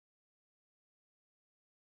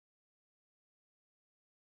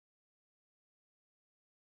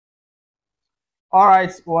All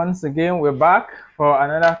right, once again, we're back for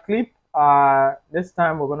another clip. This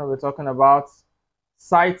time we're going to be talking about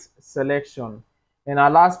site selection. In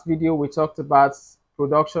our last video, we talked about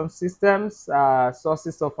production systems,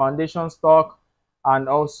 sources of foundation stock, and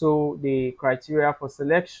also the criteria for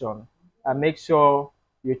selection. Make sure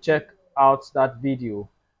you check out that video.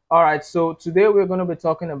 All right, so today we're going to be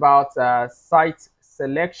talking about site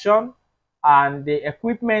selection and the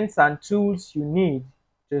equipments and tools you need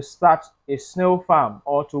to start a snail farm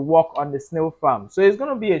or to work on the snail farm. So it's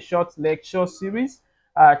going to be a short lecture series.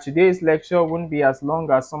 Today's lecture won't be as long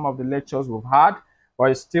as some of the lectures we've had,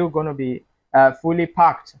 but it's still going to be fully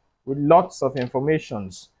packed with lots of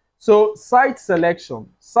informations. So site selection.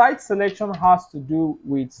 Site selection has to do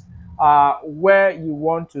with where you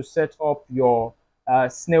want to set up your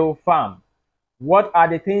snail farm. What are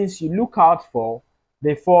the things you look out for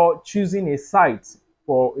before choosing a site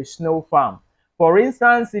for a snail farm? For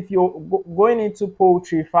instance, if you're going into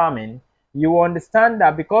poultry farming, you understand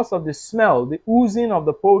that because of the smell, the oozing of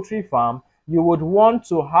the poultry farm, you would want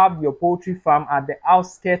to have your poultry farm at the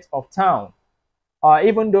outskirts of town.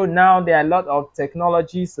 Even though now there are a lot of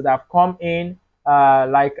technologies that have come in,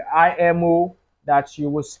 like IMO, that you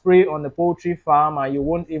will spray on the poultry farm and you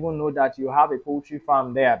won't even know that you have a poultry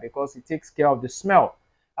farm there because it takes care of the smell.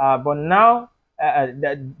 But now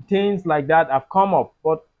things like that have come up.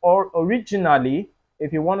 But originally,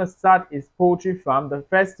 if you want to start a poultry farm, the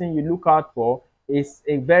first thing you look out for is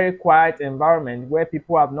a very quiet environment where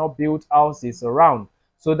people have not built houses around,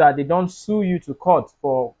 so that they don't sue you to court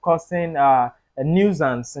for causing a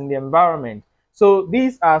nuisance in the environment. So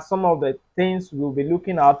these are some of the things we'll be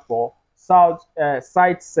looking out for.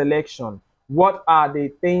 Site selection. What are the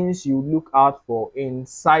things you look out for in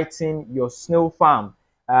siting your snail farm?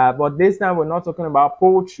 But this time we're not talking about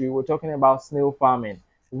poultry, we're talking about snail farming.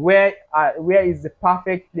 Where is the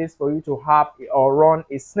perfect place for you to have or run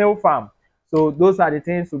a snail farm? So those are the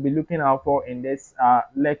things we'll be looking out for in this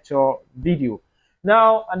lecture video.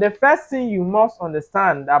 Now, the first thing you must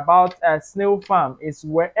understand about a snail farm is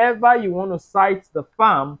wherever you want to site the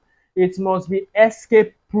farm, it must be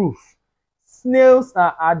escape proof. Snails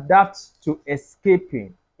are adapt to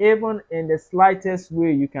escaping, even in the slightest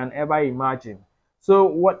way you can ever imagine. So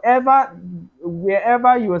wherever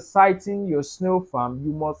you are siting your snail farm,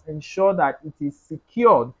 you must ensure that it is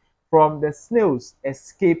secured from the snails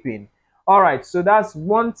escaping. All right, so that's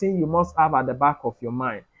one thing you must have at the back of your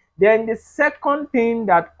mind. Then the second thing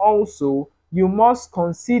that also you must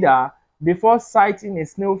consider before siting a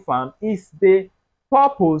snail farm is the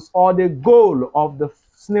purpose or the goal of the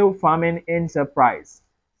snail farming enterprise.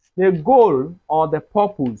 The goal or the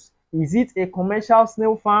purpose, is it a commercial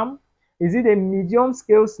snail farm? Is it a medium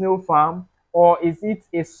scale snail farm, or is it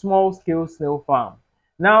a small scale snail farm?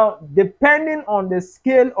 Now, depending on the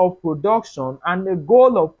scale of production and the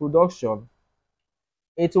goal of production,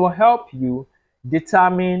 it will help you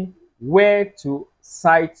determine where to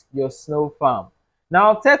site your snail farm.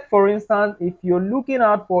 Now, take for instance, if you're looking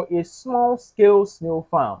out for a small scale snail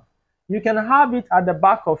farm, you can have it at the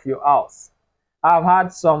back of your house. I've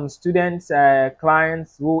had some students,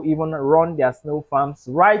 clients who even run their snail farms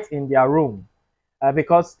right in their room.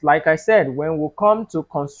 Because like I said, when we come to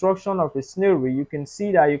construction of a snailry, you can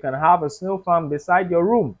see that you can have a snail farm beside your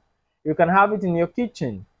room. You can have it in your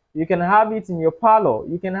kitchen. You can have it in your parlor.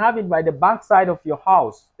 You can have it by the back side of your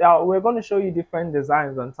house. Now, we're going to show you different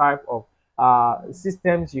designs and type of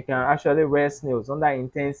systems you can actually rear snails under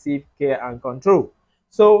intensive care and control.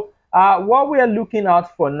 So what we are looking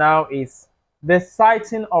out for now is the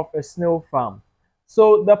siting of a snail farm.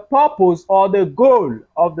 So the purpose or the goal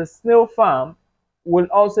of the snail farm will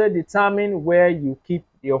also determine where you keep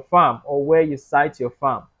your farm or where you site your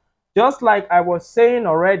farm. Just like I was saying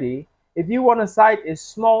already, if you want to site a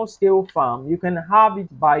small scale farm, you can have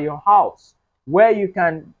it by your house where you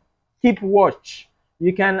can keep watch.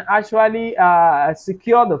 You can actually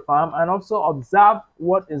secure the farm and also observe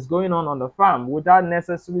what is going on the farm without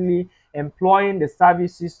necessarily employing the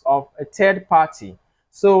services of a third party.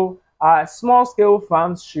 So small scale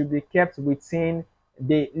farms should be kept within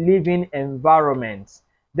the living environment.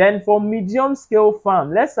 Then for medium scale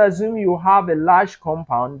farm, let's assume you have a large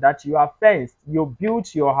compound that you have fenced. You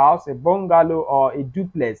built your house, a bungalow or a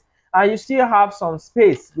duplex, and you still have some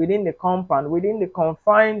space within the compound, within the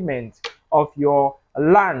confinement of your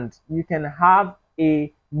land. You can have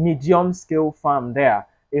a medium scale farm there.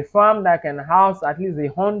 A farm that can house at least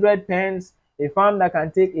 100 pens, a farm that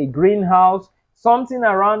can take a greenhouse, something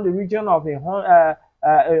around the region of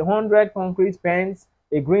 100 concrete pens,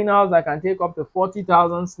 a greenhouse that can take up to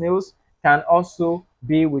 40,000 snails can also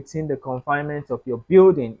be within the confinement of your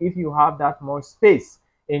building if you have that much space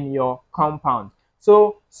in your compound.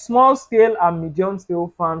 So small scale and medium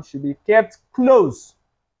scale farms should be kept close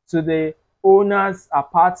to the owner's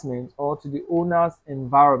apartment or to the owner's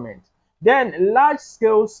environment. Then large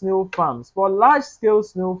scale snail farms. For large scale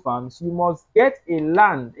snail farms, you must get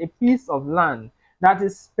a piece of land that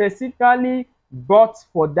is specifically bought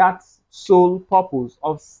for that sole purpose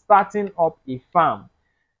of starting up a farm.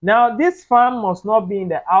 Now, this farm must not be in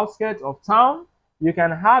the outskirts of town. You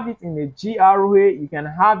can have it in a GRA, you can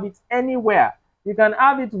have it anywhere. You can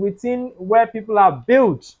have it within where people are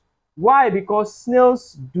built. Why? Because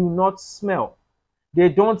snails do not smell, they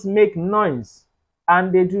don't make noise,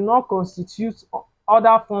 and they do not constitute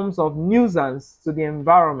other forms of nuisance to the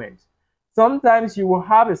environment. Sometimes you will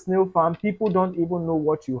have a snail farm, people don't even know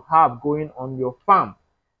what you have going on your farm.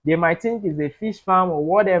 They might think it's a fish farm or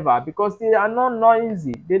whatever because they are not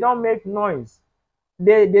noisy, they don't make noise,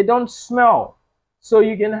 they don't smell. So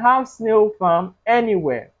you can have snail farm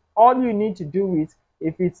anywhere. All you need to do is,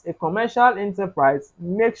 if it's a commercial enterprise,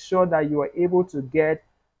 make sure that you are able to get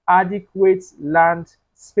adequate land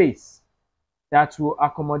space that will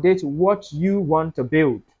accommodate what you want to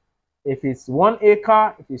build. If it's 1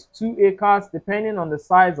 acre, if it's 2 acres, depending on the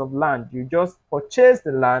size of land, you just purchase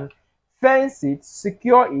the land, fence it,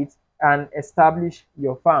 secure it, and establish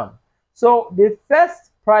your farm. So the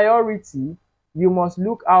first priority you must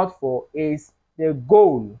look out for is the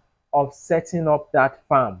goal of setting up that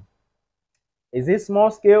farm. Is it small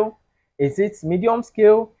scale? Is it medium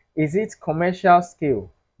scale? Is it commercial scale?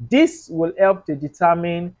 This will help to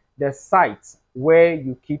determine the site where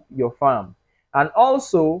you keep your farm. And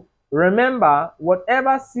also remember,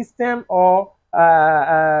 whatever system or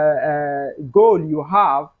goal you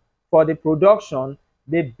have for the production,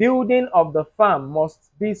 the building of the farm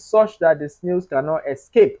must be such that the snails cannot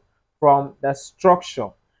escape from the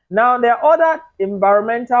structure. Now, there are other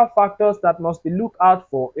environmental factors that must be looked out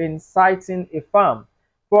for in siting a farm.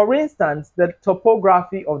 For instance, the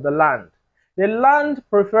topography of the land. The land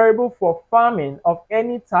preferable for farming of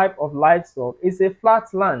any type of livestock is a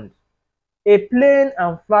flat land. A plain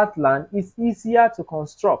and flat land is easier to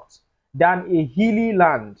construct than a hilly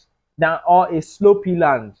land or a slopey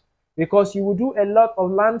land, because you will do a lot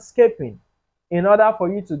of landscaping in order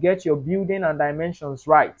for you to get your building and dimensions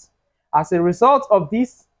right. As a result of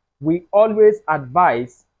this, we always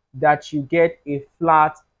advise that you get a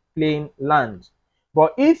flat, plain land.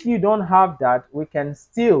 But if you don't have that, we can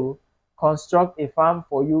still construct a farm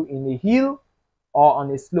for you in a hill or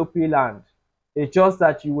on a slopey land. It's just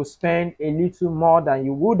that you will spend a little more than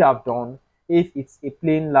you would have done if it's a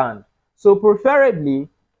plain land. So preferably,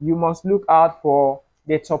 you must look out for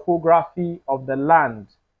the topography of the land.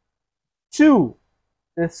 2,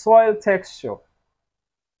 the soil texture.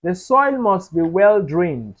 The soil must be well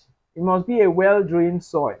drained. It must be a well drained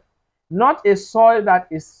soil, not a soil that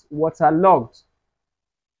is waterlogged.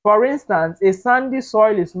 For instance, a sandy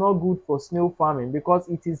soil is not good for snail farming because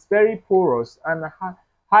it is very porous and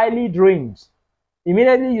highly drained.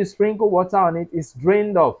 Immediately you sprinkle water on it, it's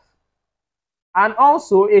drained off. And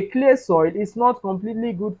also, a clay soil is not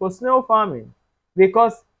completely good for snail farming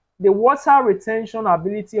because the water retention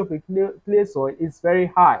ability of a clay soil is very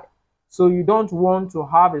high. So you don't want to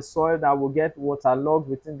have a soil that will get waterlogged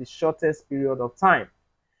within the shortest period of time.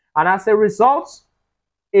 And as a result,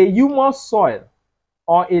 a humus soil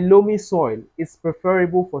or a loamy soil is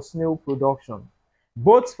preferable for snail production,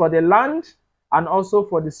 both for the land and also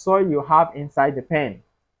for the soil you have inside the pen.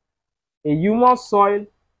 A humus soil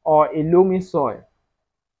or a loamy soil.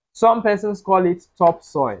 Some persons call it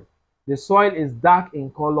topsoil. The soil is dark in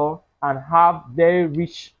color and have very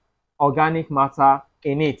rich organic matter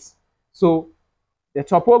in it. So the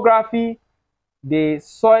topography, the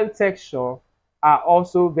soil texture are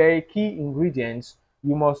also very key ingredients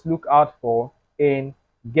you must look out for in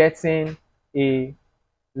getting a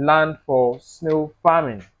land for snail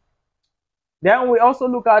farming. Then we also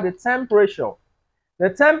look at the temperature. The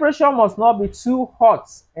temperature must not be too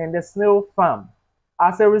hot in the snail farm.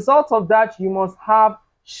 As a result of that, you must have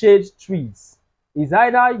shade trees. It's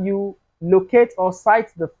either you locate or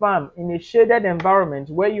site the farm in a shaded environment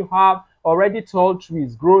where you have already tall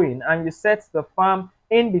trees growing and you set the farm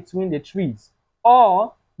in between the trees,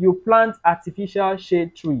 or you plant artificial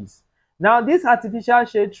shade trees. Now, these artificial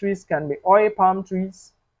shade trees can be oil palm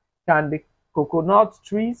trees, can be coconut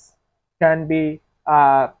trees, can be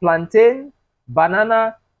plantain,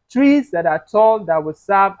 banana, trees that are tall that will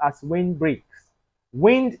serve as windbreaks.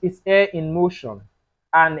 Wind is air in motion,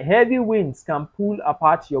 and heavy winds can pull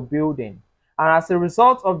apart your building. And as a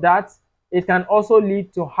result of that, it can also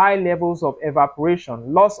lead to high levels of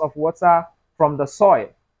evaporation, loss of water from the soil.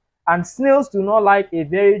 And snails do not like a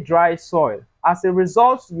very dry soil. As a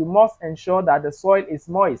result, you must ensure that the soil is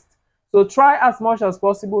moist. So try as much as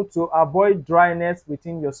possible to avoid dryness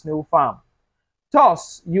within your snail farm.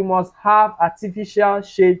 Thus, you must have artificial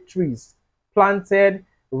shade trees planted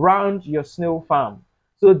around your snail farm.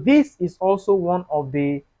 So this is also one of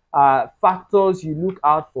the factors you look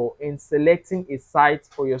out for in selecting a site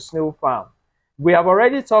for your snail farm. We have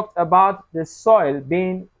already talked about the soil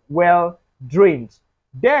being well drained.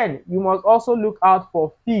 Then you must also look out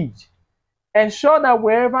for feed. Ensure that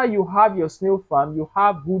wherever you have your snail farm, you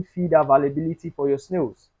have good feed availability for your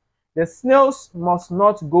snails. The snails must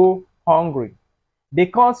not go hungry.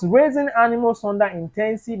 Because raising animals under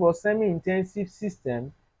intensive or semi-intensive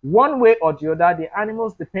system, one way or the other, the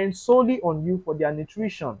animals depend solely on you for their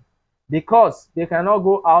nutrition because they cannot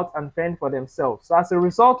go out and fend for themselves. So as a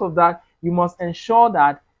result of that, you must ensure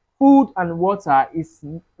that food and water is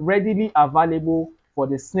readily available for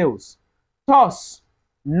the snails. Thus,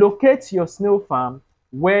 locate your snail farm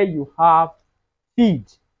where you have feed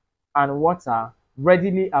and water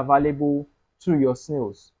readily available to your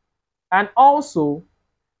snails. And also,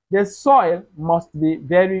 the soil must be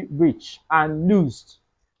very rich and loose.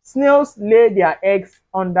 Snails lay their eggs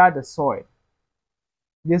under the soil.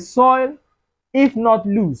 The soil, if not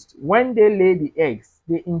loosed, when they lay the eggs,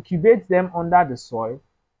 they incubate them under the soil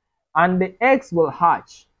and the eggs will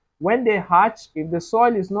hatch. When they hatch, if the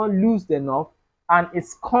soil is not loosed enough and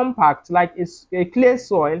it's compact, like it's a clay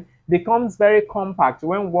soil, becomes very compact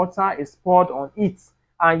when water is poured on it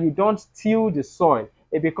and you don't till the soil,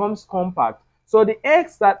 it becomes compact. So the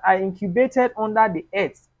eggs that are incubated under the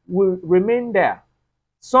earth will remain there.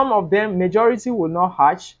 Some of them, majority will not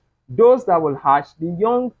hatch. Those that will hatch, the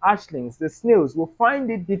young hatchlings, the snails, will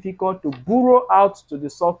find it difficult to burrow out to the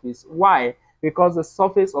surface. Why? Because the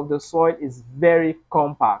surface of the soil is very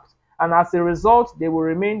compact. And as a result, they will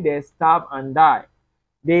remain there, starve and die.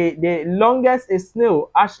 The longest a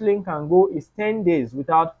snail hatchling can go is 10 days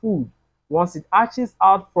without food. Once it hatches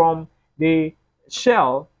out from the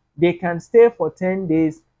shell, they can stay for 10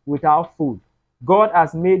 days without food. God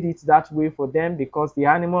has made it that way for them because the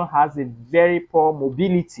animal has a very poor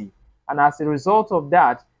mobility. And as a result of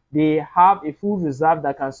that, they have a food reserve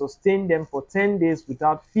that can sustain them for 10 days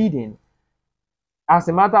without feeding. As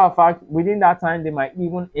a matter of fact, within that time, they might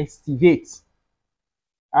even estivate.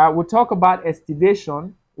 We'll talk about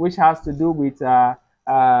estivation, which has to do with a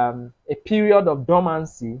period of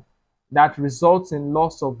dormancy that results in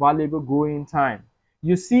loss of valuable growing time.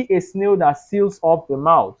 You see a snail that seals up the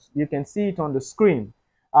mouth. You can see it on the screen.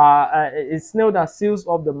 A snail that seals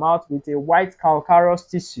up the mouth with a white calcareous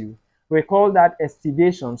tissue. We call that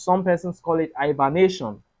estivation. Some persons call it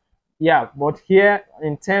hibernation. Yeah, but here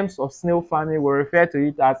in terms of snail farming, we refer to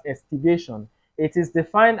it as estivation. It is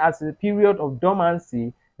defined as a period of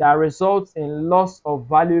dormancy that results in loss of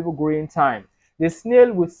valuable growing time. The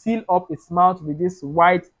snail will seal up its mouth with this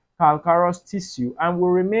white calcareous tissue and will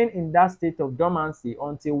remain in that state of dormancy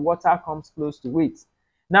until water comes close to it.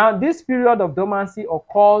 Now, this period of dormancy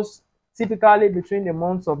occurs typically between the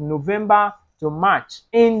months of November to March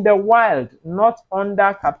in the wild, not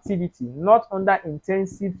under captivity, not under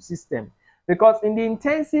intensive system. Because in the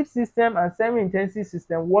intensive system and semi-intensive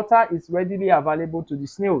system, water is readily available to the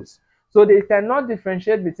snails. So they cannot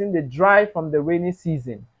differentiate between the dry from the rainy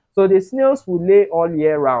season. So the snails will lay all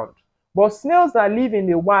year round. But snails that live in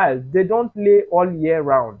the wild, they don't lay all year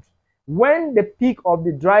round. When the peak of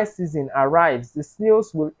the dry season arrives, the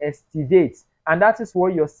snails will estivate, and that is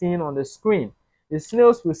what you're seeing on the screen. The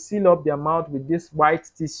snails will seal up their mouth with this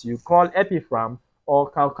white tissue called epiphragm or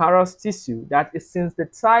calcareous tissue that is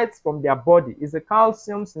synthesized from their body. It's a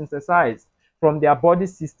calcium synthesized from their body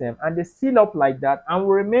system, and they seal up like that and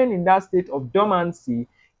will remain in that state of dormancy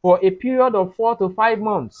for a period of 4 to 5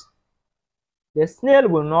 months. The snail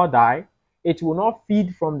will not die. It will not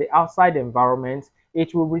feed from the outside environment.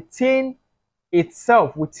 It will retain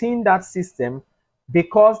itself within that system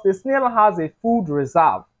because the snail has a food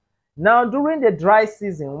reserve. Now, during the dry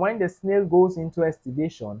season, when the snail goes into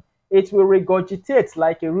estivation, it will regurgitate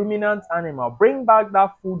like a ruminant animal, bring back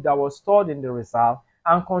that food that was stored in the reserve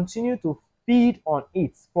and continue to feed on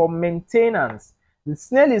it for maintenance. The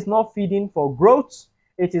snail is not feeding for growth.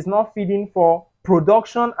 It is not feeding for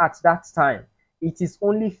production at that time. It is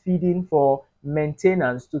only feeding for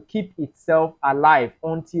maintenance to keep itself alive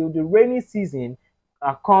until the rainy season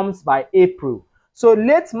comes by April. So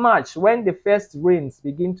late March, when the first rains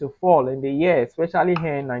begin to fall in the year, especially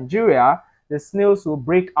here in Nigeria, the snails will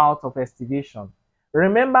break out of estivation.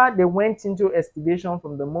 Remember, they went into estivation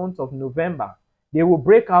from the month of November. They will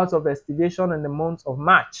break out of estivation in the month of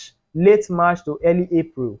March, late March to early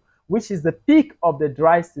April. which is the peak of the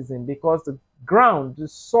dry season because the ground, the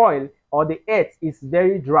soil, or the earth is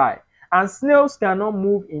very dry. And snails cannot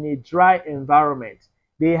move in a dry environment.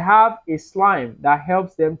 They have a slime that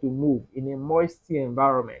helps them to move in a moisty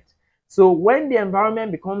environment. So when the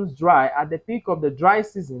environment becomes dry, at the peak of the dry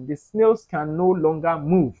season, the snails can no longer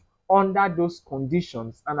move under those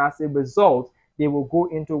conditions, and as a result, they will go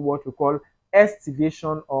into what we call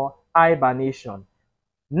estivation or hibernation.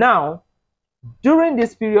 Now, during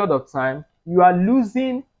this period of time, you are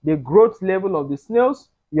losing the growth level of the snails.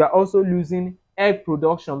 You are also losing egg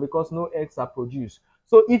production because no eggs are produced.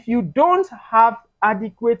 So if you don't have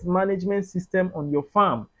adequate management system on your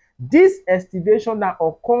farm, this estivation that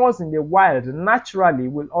occurs in the wild naturally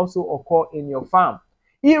will also occur in your farm,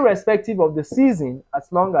 irrespective of the season, as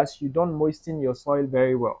long as you don't moisten your soil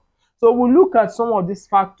very well. So we'll look at some of these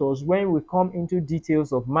factors when we come into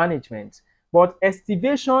details of management. But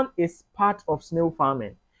estivation is part of snail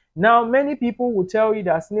farming. Now, many people will tell you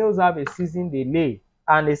that snails have a season they lay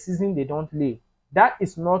and a season they don't lay. That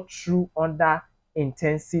is not true under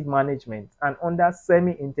intensive management and under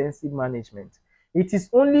semi-intensive management. It is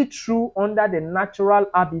only true under the natural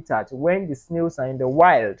habitat when the snails are in the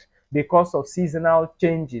wild because of seasonal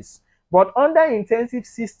changes. But under intensive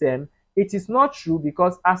system, it is not true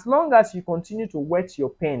because as long as you continue to wet your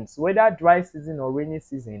pens, whether dry season or rainy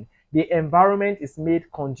season, the environment is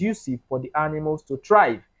made conducive for the animals to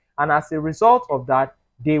thrive. And as a result of that,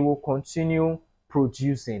 they will continue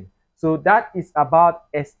producing. So that is about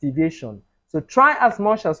estivation. So try as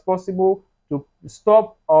much as possible to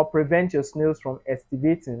stop or prevent your snails from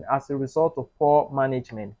estivating as a result of poor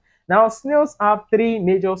management. Now, snails have three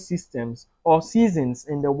major systems or seasons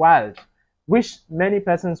in the wild, which many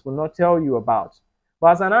persons will not tell you about.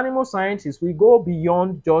 But as an animal scientist, we go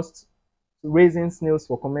beyond just raising snails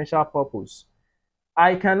for commercial purpose.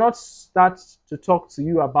 I cannot start to talk to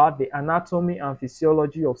you about the anatomy and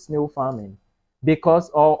physiology of snail farming because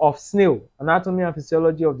of snail, anatomy and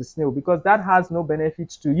physiology of the snail, because that has no benefit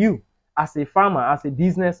to you as a farmer, as a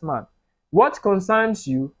businessman. What concerns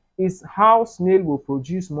you is how snail will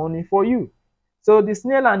produce money for you. So the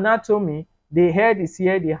snail anatomy, the head is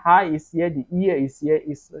here, the eye is here, the ear is here.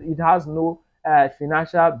 It has no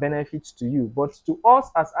financial benefits to you. But to us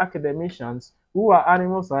as academicians who are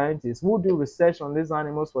animal scientists, who do research on these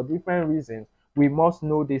animals for different reasons, we must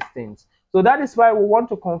know these things. So that is why we want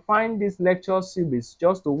to confine this lecture series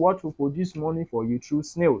just to what will produce money for you through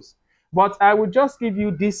snails. But I will just give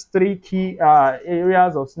you these three key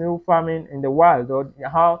areas of snail farming in the wild, or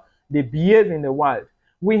how they behave in the wild.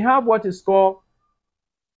 We have what is called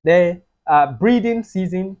the breeding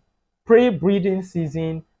season, pre-breeding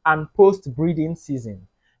season, and post-breeding season.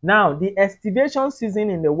 Now, the estivation season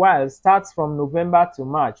in the wild starts from November to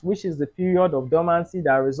March, which is the period of dormancy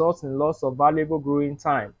that results in loss of valuable growing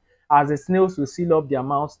time. As the snails will seal up their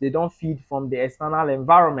mouths, they don't feed from the external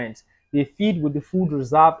environment. They feed with the food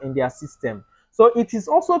reserve in their system. So it is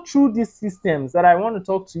also through these systems that I want to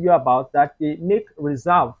talk to you about that they make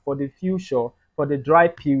reserve for the future, for the dry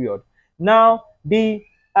period. Now, the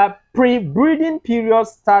pre-breeding period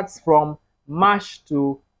starts from March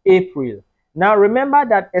to April. Now remember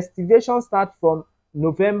that estivation starts from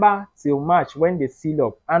November till March when they seal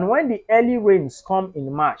up, and when the early rains come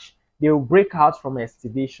in March, they will break out from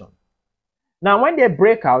estivation. Now when they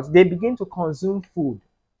break out, they begin to consume food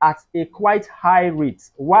at a quite high rate.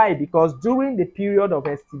 Why? Because during the period of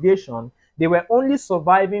estivation, they were only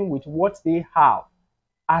surviving with what they have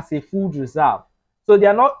as a food reserve. So they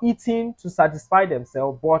are not eating to satisfy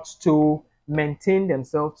themselves, but to maintain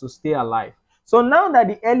themselves, to stay alive. So now that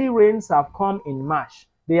the early rains have come in March,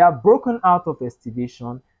 they are broken out of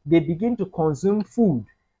estivation, they begin to consume food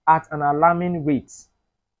at an alarming rate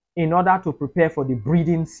in order to prepare for the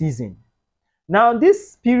breeding season. Now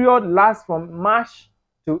this period lasts from March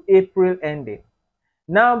to April ending.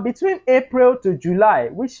 Now between April to July,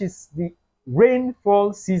 which is the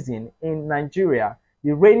rainfall season in Nigeria,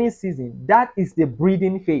 the rainy season, that is the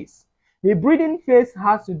breeding phase. The breeding phase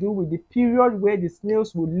has to do with the period where the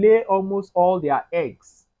snails will lay almost all their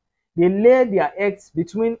eggs. They lay their eggs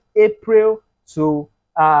between April to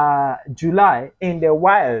July in the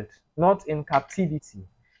wild, not in captivity.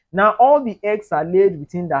 Now all the eggs are laid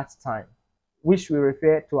within that time, which we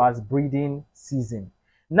refer to as breeding season.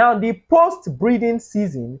 Now the post-breeding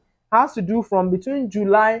season has to do from between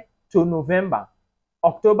July to November,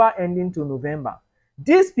 October ending to November.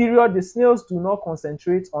 This period, the snails do not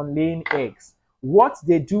concentrate on laying eggs. What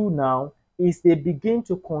they do now is they begin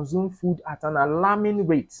to consume food at an alarming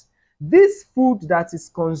rate. This food that is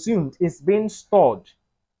consumed is being stored,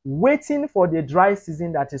 waiting for the dry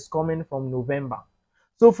season that is coming from November.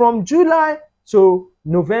 So from July So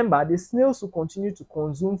November, the snails will continue to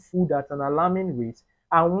consume food at an alarming rate.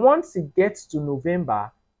 And once it gets to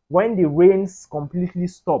November, when the rains completely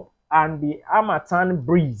stop and the Harmattan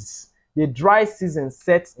breeze, the dry season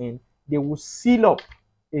sets in, they will seal up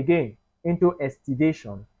again into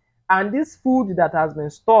estivation. And this food that has been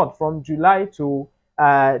stored from July to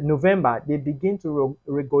November, they begin to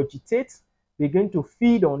regurgitate, begin to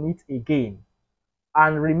feed on it again,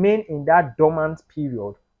 and remain in that dormant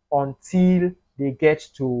period until they get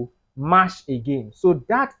to mash again. So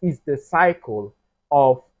that is the cycle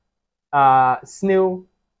of snail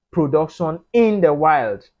production in the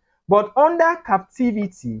wild. But under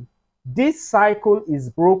captivity, this cycle is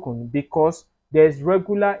broken because there's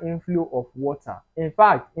regular inflow of water. In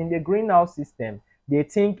fact, in the greenhouse system, they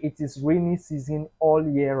think it is rainy season all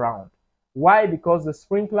year round. Why? Because the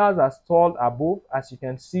sprinklers are stored above, as you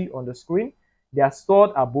can see on the screen. They are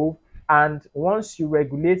stored above, and once you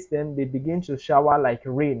regulate them, they begin to shower like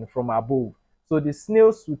rain from above. So the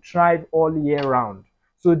snails will thrive all year round.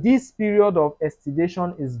 So this period of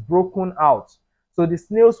estivation is broken out. So the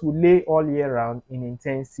snails will lay all year round in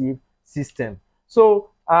intensive system.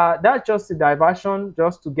 So that's just a diversion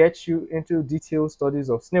just to get you into detailed studies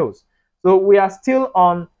of snails. So we are still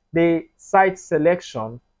on the site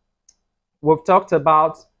selection. We've talked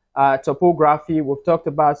about topography, we've talked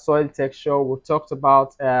about soil texture, we've talked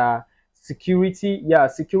about security. Yeah,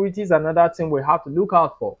 security is another thing we have to look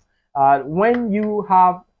out for. When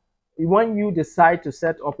you decide to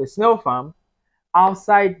set up a snail farm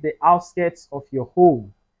outside the outskirts of your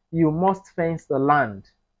home, you must fence the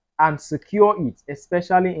land and secure it,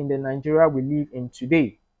 especially in the Nigeria we live in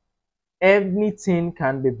today. Anything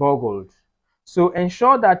can be boggled. So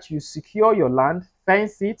ensure that you secure your land,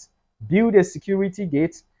 fence it, build a security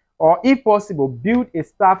gate, or if possible, build a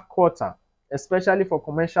staff quarter, especially for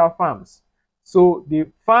commercial farms. So the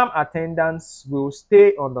farm attendants will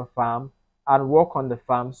stay on the farm and work on the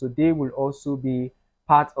farm, so they will also be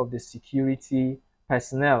part of the security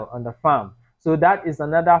personnel on the farm. So that is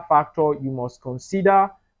another factor you must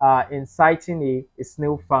consider in siting a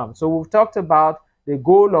snail farm. So we've talked about the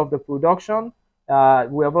goal of the production.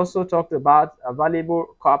 We have also talked about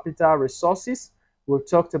available capital resources. We've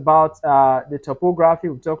talked about the topography.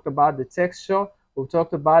 We've talked about the texture. We've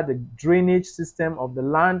talked about the drainage system of the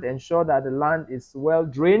land, ensure that the land is well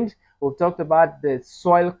drained. We've talked about the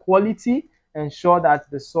soil quality, ensure that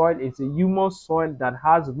the soil is a humus soil that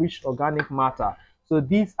has rich organic matter. So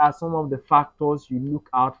these are some of the factors you look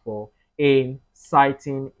out for in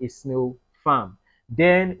siting a snail farm.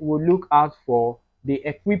 Then we'll look out for the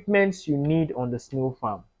equipment you need on the snail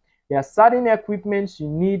farm. There are certain equipment you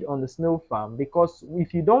need on the snail farm, because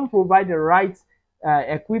if you don't provide the right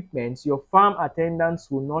equipment, your farm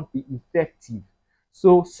attendants will not be effective.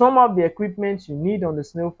 So some of the equipment you need on the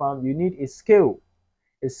snail farm, you need a scale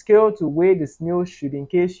to weigh the snail should, in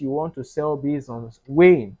case you want to sell based on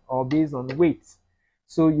weighing or based on weight.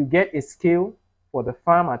 So you get a scale for the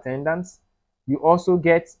farm attendants. You also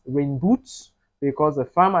get rain boots, because the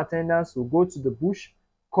farm attendants will go to the bush,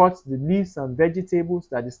 cut the leaves and vegetables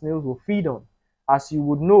that the snails will feed on. As you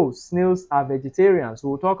would know, snails are vegetarians. So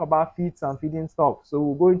we'll talk about feeds and feeding stuff. So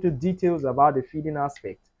we'll go into details about the feeding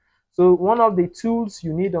aspect. So one of the tools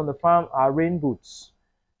you need on the farm are rain boots,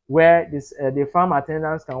 where the farm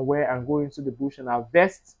attendants can wear and go into the bush and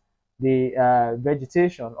harvest the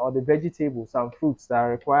vegetation or the vegetables and fruits that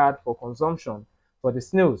are required for consumption for the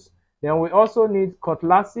snails. Then we also need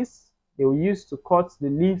cutlasses. They will use to cut the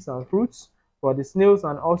leaves and fruits for the snails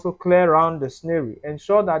and also clear around the snary.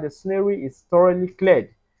 Ensure that the snary is thoroughly cleared,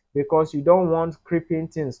 because you don't want creeping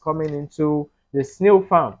things coming into the snail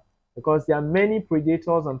farm, because there are many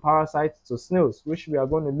predators and parasites to snails, which we are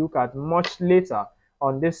going to look at much later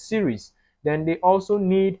on this series. Then they also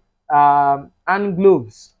need hand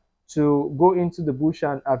gloves to go into the bush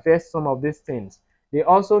and harvest some of these things. They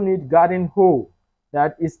also need garden hoe.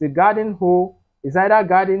 That is the garden hoe, is either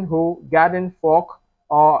garden hoe, garden fork,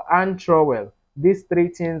 or hand trowel. These three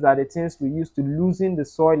things are the things we use to loosen the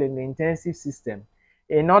soil in the intensive system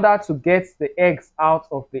in order to get the eggs out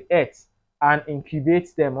of the earth and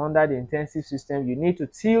incubate them under the intensive system. You need to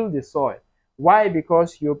till the soil. Why?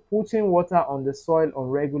 Because you're putting water on the soil on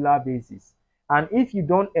regular basis. And if you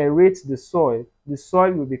don't aerate the soil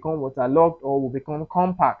will become waterlogged or will become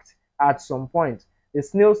compact at some point. The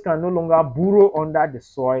snails can no longer burrow under the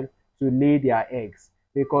soil to lay their eggs,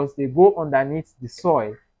 because they go underneath the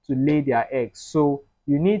soil to lay their eggs. So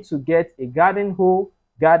you need to get a garden hoe,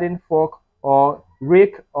 garden fork, or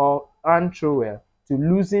rake or hand trowel to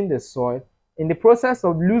loosen the soil. In the process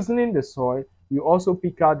of loosening the soil, you also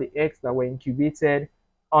pick out the eggs that were incubated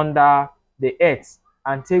under the earth.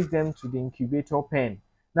 and take them to the incubator pen.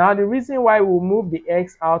 Now, the reason why we move the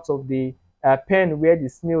eggs out of the pen where the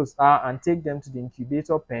snails are and take them to the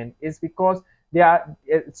incubator pen is because there are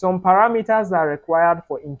some parameters that are required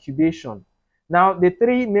for incubation. Now, the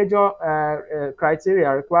three major criteria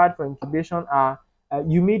required for incubation are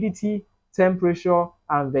humidity, temperature,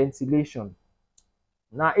 and ventilation.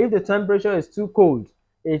 Now, if the temperature is too cold,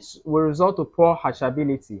 it will result to poor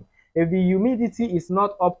hatchability. If the humidity is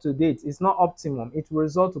not up to date, it's not optimum, it will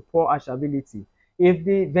result to poor hatchability. If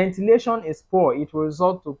the ventilation is poor, it will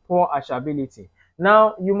result to poor hatchability.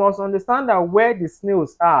 Now, you must understand that where the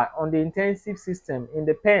snails are on the intensive system in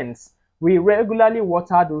the pens, we regularly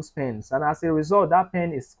water those pens, and as a result, that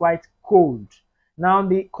pen is quite cold. Now,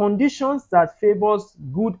 the conditions that favors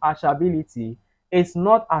good hatchability is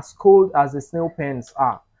not as cold as the snail pens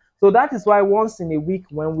are. So that is why once in a week,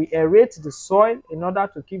 when we aerate the soil in order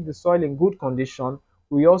to keep the soil in good condition,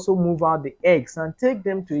 we also move out the eggs and take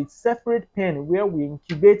them to a separate pen where we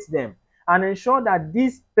incubate them and ensure that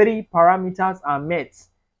these three parameters are met.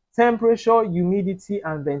 Temperature, humidity,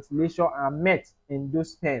 and ventilation are met in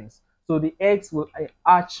those pens. So the eggs will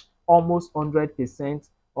hatch almost 100%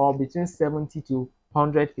 or between 70 to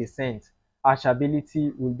 100%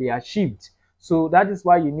 hatchability will be achieved. So that is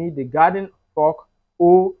why you need the garden fork,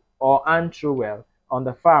 hoe, or hand trowel on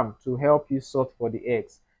the farm to help you sort for the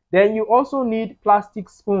eggs. Then you also need plastic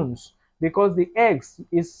spoons because the eggs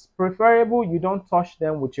is preferable you don't touch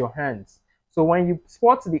them with your hands. So when you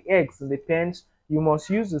spot the eggs in the pens, you must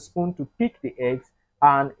use the spoon to pick the eggs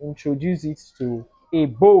and introduce it to a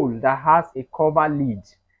bowl that has a cover lid,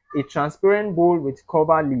 a transparent bowl with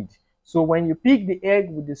cover lid. So when you pick the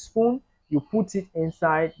egg with the spoon, you put it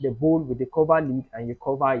inside the bowl with the cover lid and you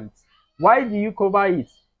cover it. Why do you cover it?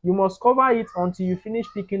 You must cover it until you finish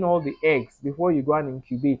picking all the eggs before you go and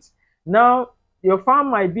incubate. Now, your farm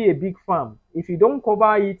might be a big farm. If you don't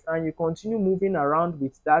cover it and you continue moving around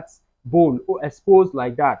with that bowl exposed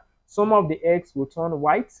like that, some of the eggs will turn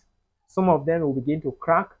white, some of them will begin to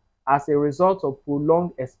crack as a result of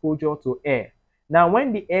prolonged exposure to air. Now,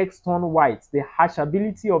 when the eggs turn white, the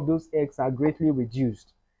hatchability of those eggs are greatly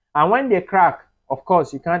reduced. And when they crack, of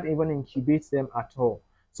course, you can't even incubate them at all.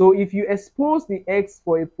 So if you expose the eggs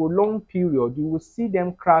for a prolonged period, you will see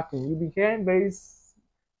them cracking. You'll be hearing very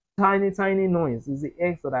tiny noise. It's the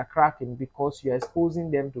eggs that are cracking because you're exposing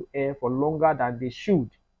them to air for longer than they should.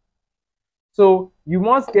 So you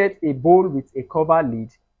must get a bowl with a cover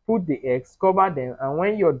lid, put the eggs, cover them, and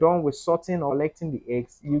when you're done with sorting or collecting the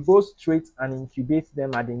eggs, you go straight and incubate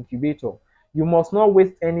them at the incubator. You must not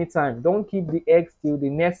waste any time. Don't keep the eggs till the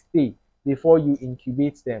next day before you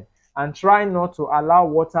incubate them. And try not to allow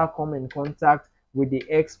water come in contact with the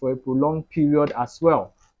eggs for a prolonged period as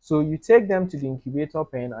well. So you take them to the incubator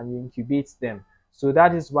pen and you incubate them. So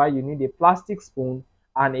that is why you need a plastic spoon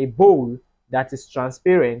and a bowl that is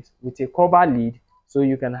transparent with a cover lid so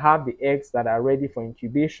you can have the eggs that are ready for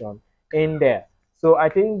incubation in there. So I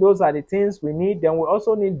think those are the things we need. Then we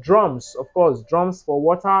also need drums, of course, drums for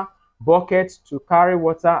water, buckets to carry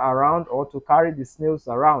water around or to carry the snails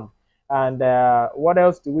around. And what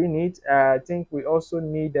else do we need? I think we also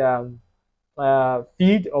need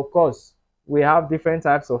feed, of course. We have different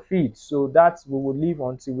types of feed. So that we will leave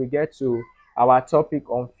until we get to our topic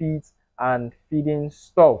on feeds and feeding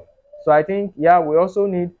stuff. So I think, yeah, we also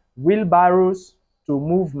need wheelbarrows to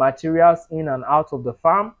move materials in and out of the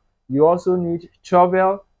farm. You also need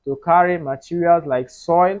shovel to carry materials like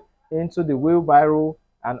soil into the wheelbarrow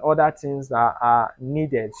and other things that are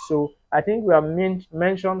needed. So I think we have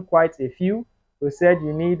mentioned quite a few. We said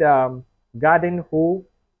you need garden hoe,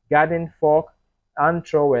 garden fork, and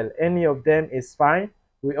trowel. Any of them is fine.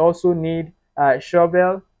 We also need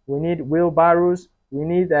shovel. We need wheelbarrows. We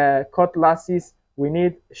need cutlasses. We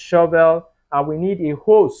need shovel, and we need a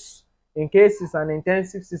hose. In case it's an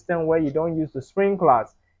intensive system where you don't use the sprinklers,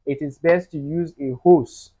 it is best to use a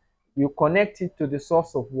hose. You connect it to the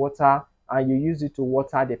source of water and you use it to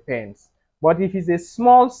water the pens. But if it's a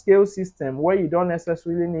small scale system where you don't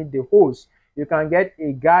necessarily need the hose, you can get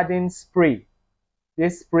a garden spray,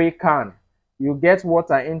 this spray can. You get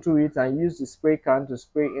water into it and use the spray can to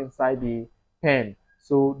spray inside the pen.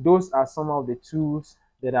 So those are some of the tools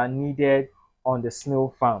that are needed on the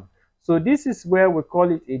snail farm. So this is where we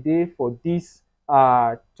call it a day for this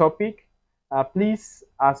topic. Please,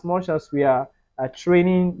 as much as we are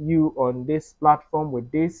training you on this platform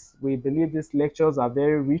with this, we believe these lectures are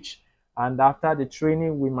very rich, and after the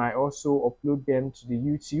training we might also upload them to the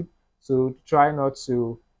YouTube. So try not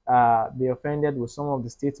to be offended with some of the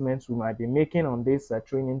statements we might be making on this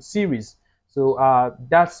training series. So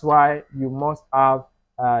that's why you must have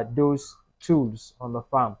those tools on the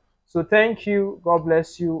farm. So thank you. God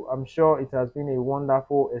bless you. I'm sure it has been a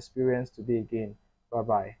wonderful experience today again. Bye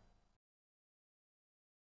bye.